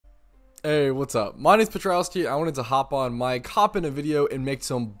Hey, what's up? My name's Petrowski. I wanted to hop in a video and make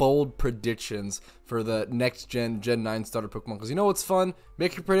some bold predictions for the next Gen 9 starter Pokemon. Because you know what's fun?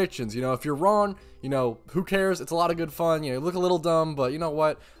 Make your predictions. You know, if you're wrong, you know, who cares? It's a lot of good fun. You know, you look a little dumb, but you know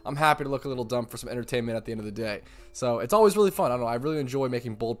what? I'm happy to look a little dumb for some entertainment at the end of the day. So it's always really fun. I don't know. I really enjoy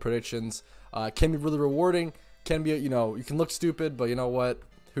making bold predictions. Can be really rewarding. Can be, you know, you can look stupid, but you know what?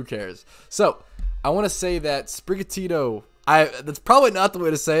 Who cares? So I want to say that Sprigatito. That's probably not the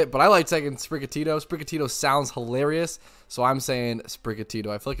way to say it, but I like taking Sprigatito. Sprigatito sounds hilarious, so I'm saying Sprigatito.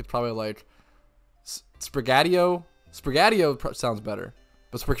 I feel like it's probably like Sprigatio. Sprigatio sounds better,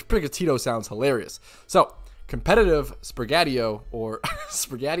 but Sprigatito sounds hilarious. So, competitive Sprigatio, or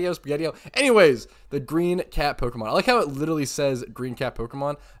Sprigatio. Anyways, the green cat Pokemon. I like how it literally says green cat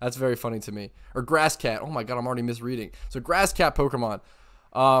Pokemon. That's very funny to me. Or grass cat. Oh my god, I'm already misreading. So, grass cat Pokemon.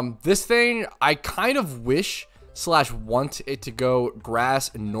 This thing, I kind of wish / want it to go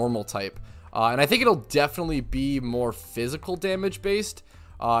grass normal type, and I think it'll definitely be more physical damage based,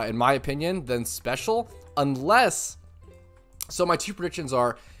 in my opinion, than special, unless, so my two predictions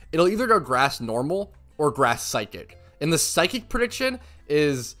are, it'll either go grass normal or grass psychic, and the psychic prediction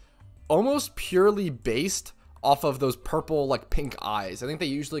is almost purely based off of those purple, like, pink eyes. I think they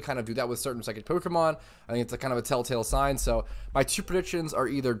usually kind of do that with certain psychic Pokemon. I think it's a kind of a telltale sign. So my two predictions are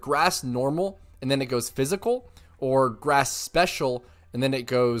either grass normal and then it goes physical, or grass special and then it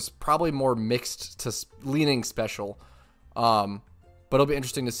goes probably more mixed to leaning special. But it'll be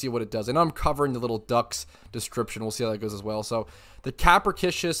interesting to see what it does. I know I'm covering the little ducks description. We'll see how that goes as well. So the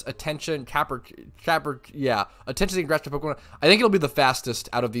Capricious attention, attention grass type Pokemon. I think it'll be the fastest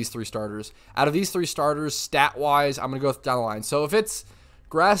out of these three starters. Out of these three starters, stat wise, I'm gonna go down the line. So if it's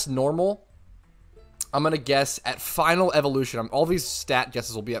grass normal, I'm going to guess at Final Evolution. All these stat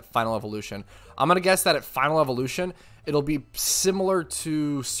guesses will be at Final Evolution. I'm going to guess that at Final Evolution, it'll be similar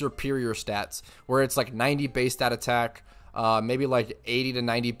to Superior stats, where it's like 90 base stat attack, maybe like 80 to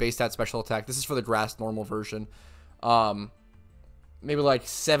 90 base stat special attack. This is for the grass normal version. Maybe like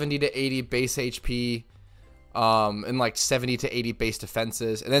 70 to 80 base HP, and like 70 to 80 base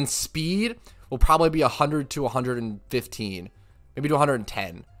defenses. And then speed will probably be 100 to 115, maybe to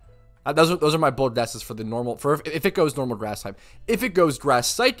 110. Those are my bold guesses for the normal, if it goes normal grass type. If it goes grass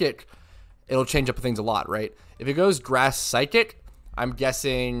psychic, it'll change up things a lot, right? If it goes grass psychic, I'm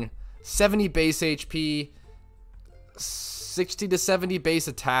guessing 70 base HP, 60 to 70 base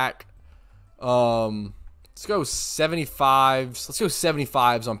attack. Let's go 75s. Let's go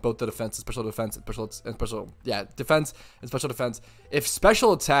 75s on both the defense and special defense defense and special defense. If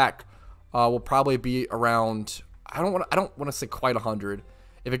special attack will probably be around, I don't want to say quite 100.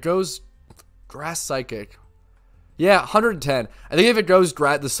 If it goes grass psychic, yeah, 110. I think if it goes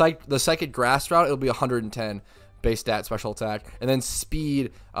the psychic grass route, it'll be 110 base stat special attack, and then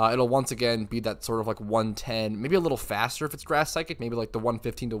speed, it'll once again be that sort of like 110, maybe a little faster if it's grass psychic, maybe like the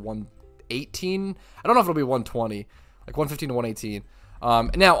 115 to 118. I don't know if it'll be 120, like 115 to 118.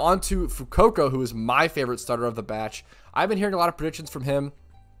 And now on to Fuecoco, who is my favorite starter of the batch. I've been hearing a lot of predictions from him.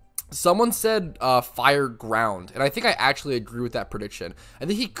 Someone said fire ground, and I think I actually agree with that prediction. I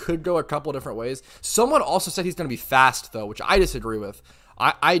think he could go a couple different ways. Someone also said he's going to be fast, though, which I disagree with.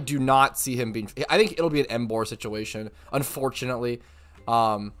 I do not see him being... I think it'll be an Emboar situation, unfortunately.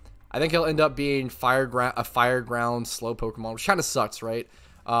 I think he'll end up being a fire ground slow Pokemon, which kind of sucks, right?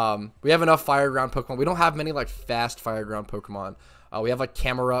 We have enough fire ground Pokemon. We don't have many, like, fast fire ground Pokemon. We have, like,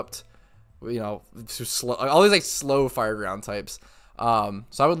 Camerupt, you know, slow, all these, like, slow fire ground types.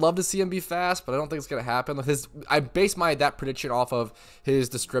 So I would love to see him be fast, but I don't think it's gonna happen. I base that prediction off of his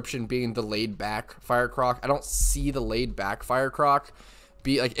description being the laid back Fire Croc. I don't see the laid back Fire Croc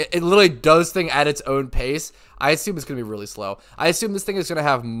be like it literally does thing at its own pace. I assume it's gonna be really slow. I assume this thing is gonna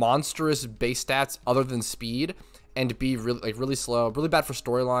have monstrous base stats other than speed and be really slow, really bad for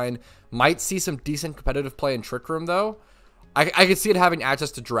storyline. Might see some decent competitive play in Trick Room though. I could see it having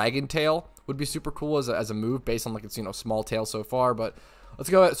access to Dragon Tail. Would be super cool as a move based on like its, you know, small tail so far. But let's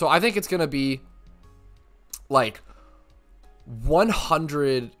go. So I think it's gonna be like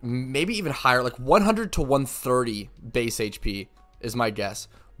 100, maybe even higher, like 100 to 130 base HP is my guess.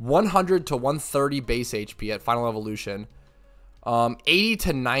 100 to 130 base HP at Final Evolution. 80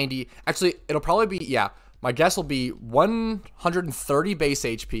 to 90. Actually, it'll probably be, yeah, my guess will be 130 base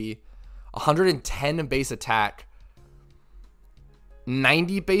HP, 110 base attack,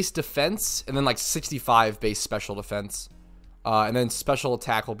 90 base defense, and then like 65 base special defense, and then special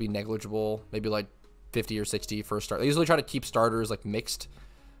attack will be negligible, maybe like 50 or 60 for a start. They usually try to keep starters like mixed,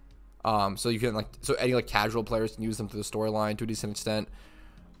 so you can so any like casual players can use them through the storyline to a decent extent.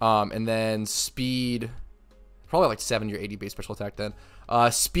 And then speed, probably like 70 or 80 base special attack then.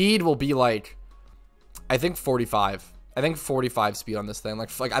 Speed will be like, I think 45. I think 45 speed on this thing.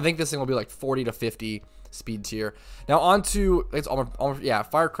 Like I think this thing will be like 40 to 50 speed tier. Now on to, it's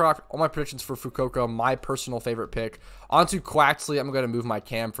Firecroc, all my predictions for Fuecoco, my personal favorite pick. On to Quaxly. I'm going to move my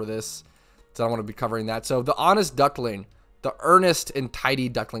cam for this, so I don't want to be covering that. So the Honest Duckling, the earnest and tidy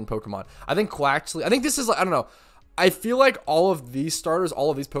Duckling Pokemon. I think Quaxly, I think this is like, I don't know. I feel like all of these starters,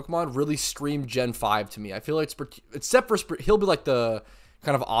 all of these Pokemon really scream Gen 5 to me. I feel like, except for, he'll be like the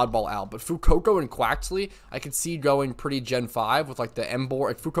kind of oddball out. But Fuecoco and Quaxly, I could see going pretty Gen 5 with like the Emboar.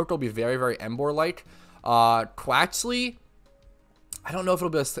 Like Fuecoco will be very, very Emboar-like. Quaxly, I don't know if it'll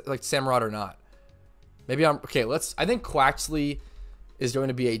be like Samurott or not. Maybe okay, I think Quaxly is going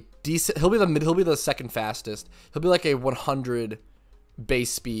to be a decent, he'll be the second fastest. He'll be like a 100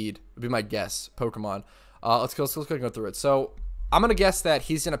 base speed, would be my guess, Pokemon. Let's go through it. So I'm gonna guess that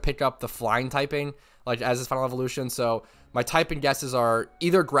he's gonna pick up the flying typing, like as his final evolution. So my typing guesses are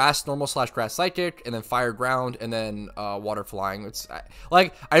either grass normal / grass psychic, and then fire ground, and then water flying. It's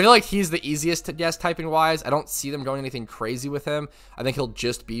like, I feel like he's the easiest to guess typing wise. I don't see them going anything crazy with him. I think he'll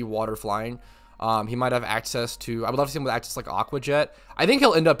just be water flying. He might have access to, I would love to see him with access like Aqua Jet. I think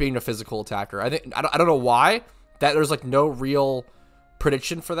he'll end up being a physical attacker. I don't know why, that there's like no real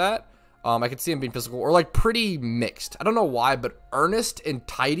prediction for that. I could see him being physical or like pretty mixed. I don't know why, but earnest and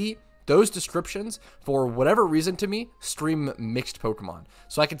tidy, those descriptions, for whatever reason to me, stream mixed Pokemon.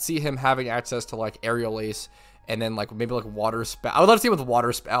 So I could see him having access to like Aerial Ace and then like maybe like Water Spout. I would love to see him with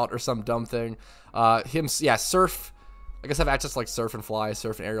Water Spout or some dumb thing. Surf. I guess have access to like Surf and Fly,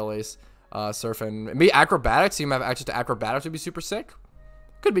 Surf and Aerial Ace, Surf and maybe Acrobatics. See him have access to Acrobatics would be super sick.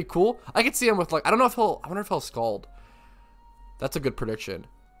 Could be cool. I could see him with like, I wonder if he'll Scald. That's a good prediction.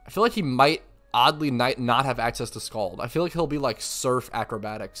 I feel like he might oddly not have access to Scald. I feel like he'll be like Surf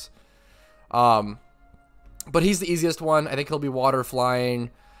Acrobatics. But he's the easiest one. I think he'll be water flying,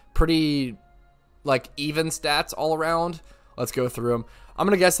 pretty like even stats all around. Let's go through him. I'm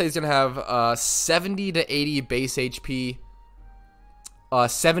gonna guess that he's gonna have 70 to 80 base HP,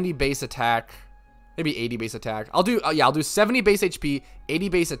 70 base attack, maybe 80 base attack. I'll do 70 base HP, 80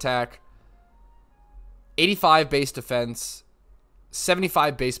 base attack, 85 base defense,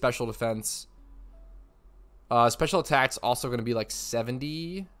 75 base special defense. Special attack's also going to be like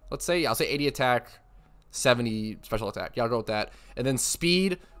 70, let's say. I'll say 80 attack, 70 special attack. Yeah, I'll go with that. And then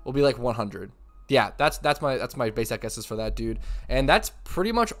speed will be like 100. Yeah, that's my base guesses for that dude. And that's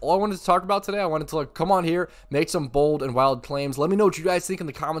pretty much all I wanted to talk about today. I wanted to like come on here, make some bold and wild claims. Let me know what you guys think in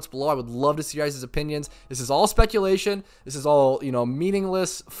the comments below. I would love to see you guys' opinions. This is all speculation. This is all, you know,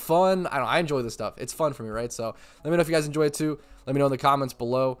 meaningless fun. I enjoy this stuff. It's fun for me, right? So let me know if you guys enjoy it too. Let me know in the comments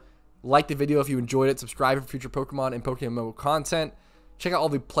below. Like the video if you enjoyed it. Subscribe for future Pokemon and PokeMMO content. Check out all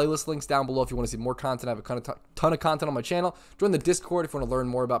the playlist links down below if you want to see more content. I have a ton of content on my channel. Join the Discord if you want to learn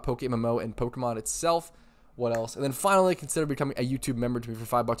more about PokeMMO and Pokemon itself. What else? And then finally, consider becoming a YouTube member to me for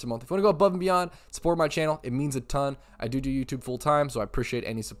 $5 a month. If you want to go above and beyond, support my channel. It means a ton. I do YouTube full time, so I appreciate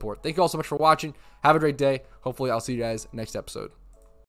any support. Thank you all so much for watching. Have a great day. Hopefully, I'll see you guys next episode.